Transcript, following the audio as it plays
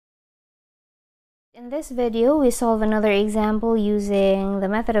In this video, we solve another example using the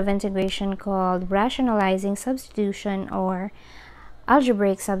method of integration called rationalizing substitution or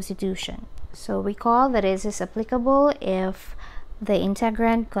algebraic substitution. So recall that it is applicable if the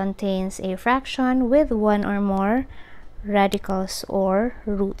integrand contains a fraction with one or more radicals or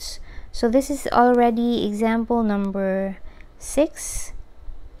roots. So this is already example number 6,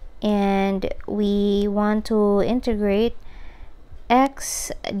 and we want to integrate x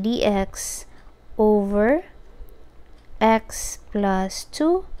dx over x plus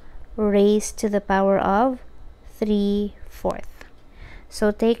 2 raised to the power of 3/4.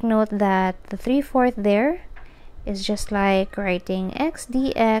 So take note that the 3/4 there is just like writing x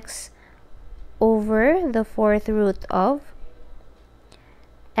dx over the 4th root of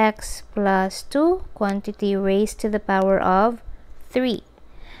x plus 2 quantity raised to the power of 3.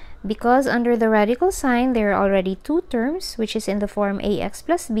 Because under the radical sign there are already two terms, which is in the form ax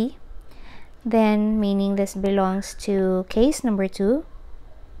plus b, then meaning this belongs to case number 2.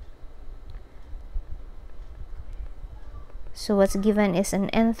 So what's given is an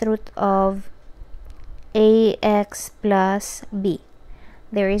nth root of ax plus b.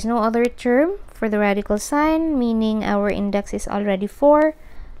 There is no other term for the radical sign, meaning our index is already 4.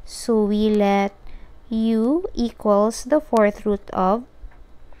 So we let u equals the 4th root of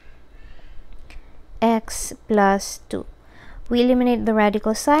x plus 2. We eliminate the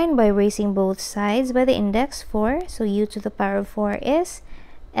radical sign by raising both sides by the index 4. So u to the power of 4 is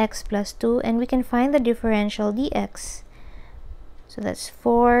x plus 2, and we can find the differential dx. So that's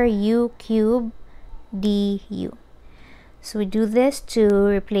 4u cubed du. So we do this to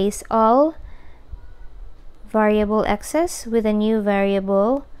replace all variable x's with a new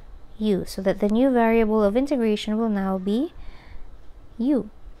variable u, so that the new variable of integration will now be u.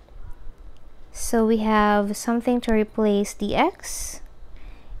 So we have something to replace dx,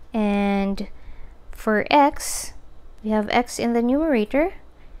 and for x, we have x in the numerator,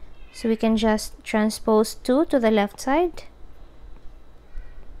 so we can just transpose 2 to the left side.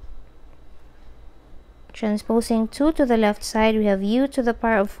 Transposing 2 to the left side, we have u to the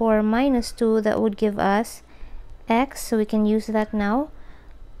power of 4 minus 2. That would give us x, so we can use that now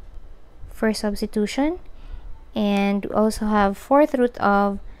for substitution. And we also have 4th root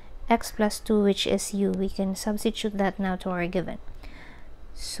of x plus 2, which is u. We can substitute that now to our given.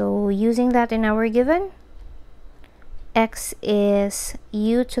 So using that in our given, x is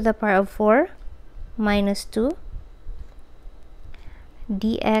u to the power of 4 minus 2.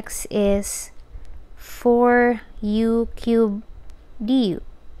 dx is 4u cubed du.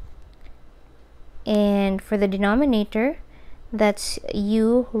 And for the denominator, that's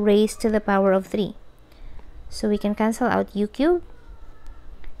u raised to the power of 3. So we can cancel out u cubed,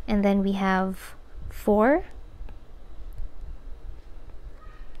 and then we have 4.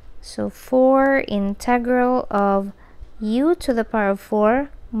 So 4 integral of u to the power of 4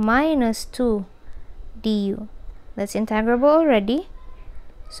 minus 2 du. That's integrable already.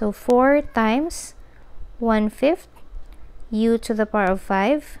 So 4 times 1/5 u to the power of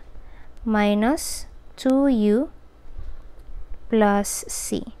 5 minus 2u plus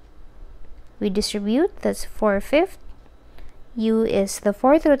c. We distribute, that's 4/5. U is the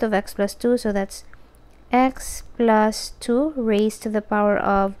 4th root of x plus 2, so that's x plus 2 raised to the power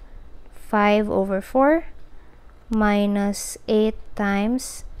of 5 over 4 minus 8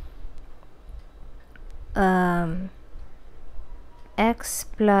 times x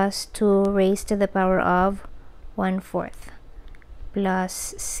plus 2 raised to the power of 1/4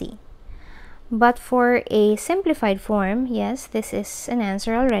 plus c. But for a simplified form, yes, this is an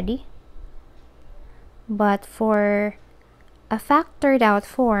answer already. But for a factored out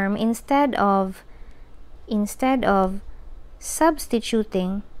form, instead of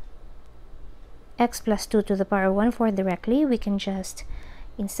substituting x plus 2 to the power of 1/4 directly, we can just,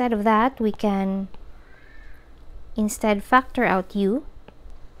 instead of that, we can instead factor out u,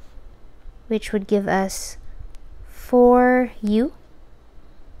 which would give us 4u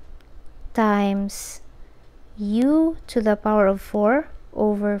times u to the power of 4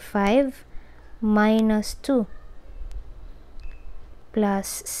 over 5 minus 2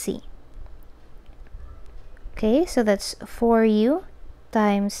 plus c. Okay, so that's 4u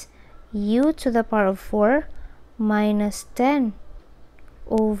times u to the power of 4 minus 10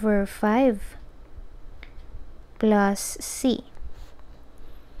 over 5 plus c.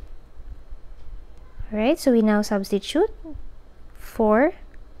 Alright, so we now substitute. 4,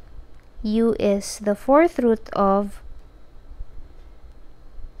 u is the 4th root of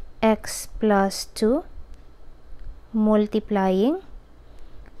x plus 2 multiplying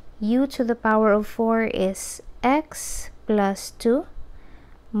u to the power of 4 is x plus 2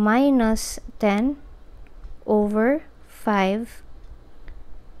 minus 10 over 5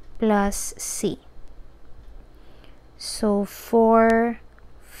 plus c. So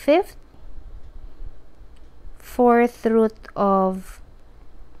 4/5 fourth root of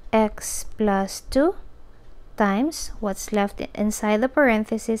x plus 2 times what's left inside the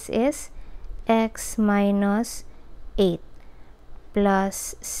parenthesis is x minus 8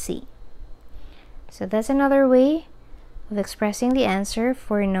 plus c. So that's another way of expressing the answer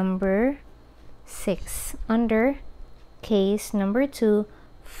for number 6 under case number 2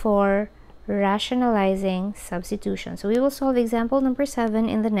 for rationalizing substitution. So we will solve example number 7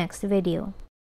 in the next video.